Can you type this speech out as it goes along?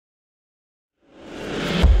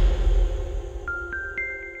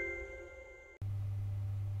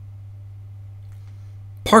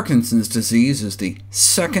Parkinson's disease is the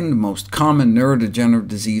second most common neurodegenerative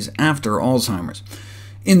disease after Alzheimer's.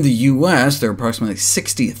 In the U.S., there are approximately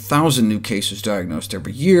 60,000 new cases diagnosed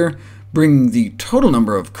every year, bringing the total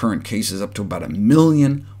number of current cases up to about 1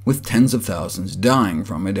 million, with tens of thousands dying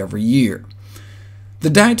from it every year. The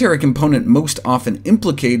dietary component most often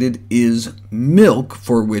implicated is milk,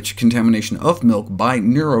 for which contamination of milk by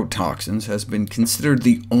neurotoxins has been considered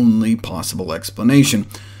the only possible explanation.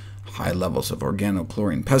 High levels of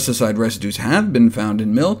organochlorine pesticide residues have been found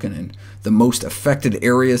in milk, and in the most affected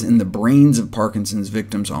areas in the brains of Parkinson's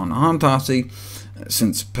victims on autopsy.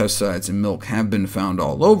 Since pesticides in milk have been found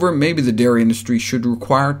all over, maybe the dairy industry should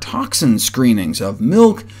require toxin screenings of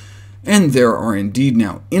milk, and there are indeed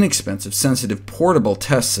now inexpensive, sensitive, portable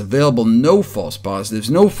tests available, no false positives,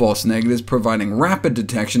 no false negatives, providing rapid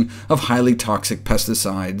detection of highly toxic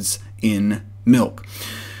pesticides in milk.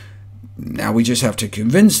 Now we just have to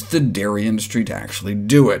convince the dairy industry to actually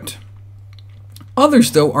do it.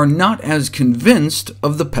 Others, though, are not as convinced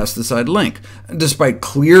of the pesticide link, despite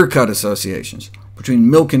clear-cut associations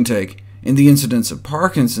between milk intake and the incidence of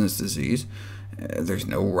Parkinson's disease. There's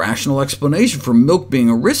no rational explanation for milk being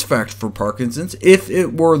a risk factor for Parkinson's. If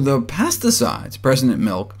it were the pesticides present in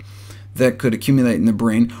milk that could accumulate in the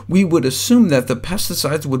brain, we would assume that the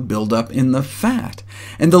pesticides would build up in the fat,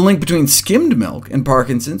 and the link between skimmed milk and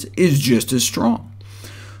Parkinson's is just as strong.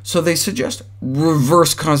 So they suggest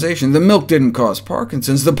reverse causation. The milk didn't cause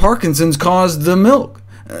Parkinson's, the Parkinson's caused the milk.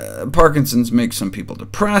 Parkinson's makes some people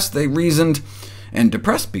depressed, they reasoned, and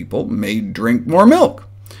depressed people may drink more milk.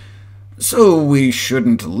 So we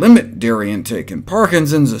shouldn't limit dairy intake in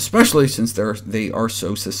Parkinson's, especially since they are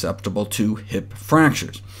so susceptible to hip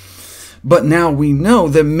fractures. But now we know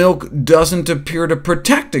that milk doesn't appear to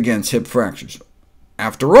protect against hip fractures,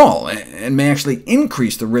 after all, and may actually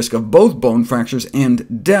increase the risk of both bone fractures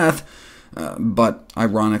and death, but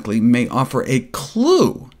ironically may offer a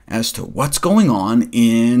clue as to what's going on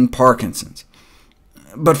in Parkinson's.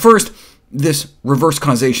 But first, this reverse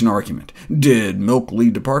causation argument. Did milk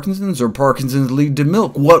lead to Parkinson's, or Parkinson's lead to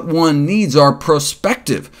milk? What one needs are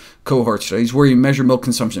prospective cohort studies, where you measure milk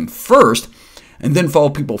consumption first, and then follow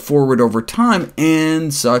people forward over time,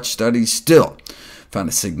 and such studies still found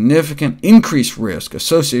a significant increased risk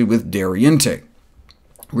associated with dairy intake.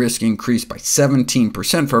 Risk increased by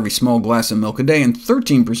 17% for every small glass of milk a day, and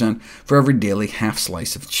 13% for every daily half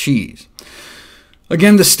slice of cheese.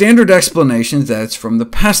 Again, the standard explanation is that it's from the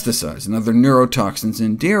pesticides and other neurotoxins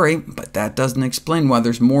in dairy, but that doesn't explain why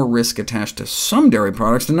there's more risk attached to some dairy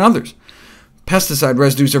products than others. Pesticide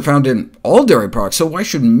residues are found in all dairy products, so why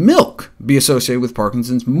should milk be associated with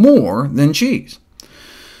Parkinson's more than cheese?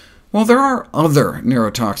 Well, there are other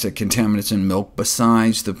neurotoxic contaminants in milk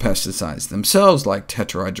besides the pesticides themselves, like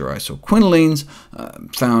tetrahydroisoquinolines,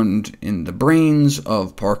 found in the brains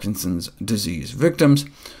of Parkinson's disease victims,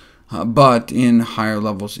 but in higher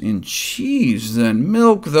levels in cheese than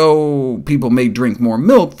milk, though people may drink more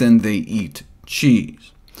milk than they eat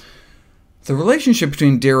cheese. The relationship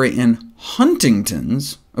between dairy and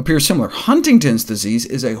Huntington's appears similar. Huntington's disease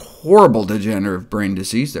is a horrible degenerative brain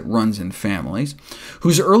disease that runs in families,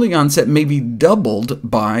 whose early onset may be doubled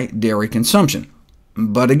by dairy consumption.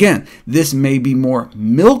 But again, this may be more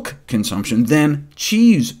milk consumption than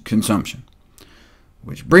cheese consumption.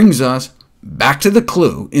 Which brings us back to the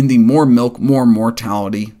clue in the more milk, more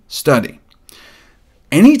mortality study.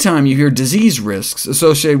 Anytime you hear disease risks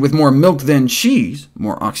associated with more milk than cheese,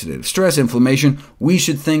 more oxidative stress, inflammation, we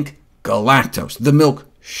should think galactose, the milk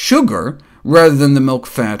sugar, rather than the milk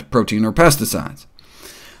fat, protein, or pesticides.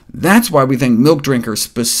 That's why we think milk drinkers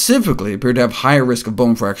specifically appear to have higher risk of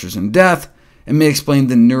bone fractures and death, and may explain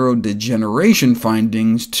the neurodegeneration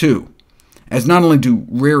findings too, as not only do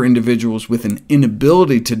rare individuals with an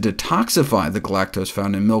inability to detoxify the galactose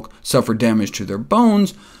found in milk suffer damage to their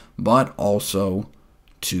bones, but also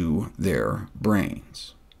to their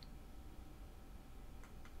brains.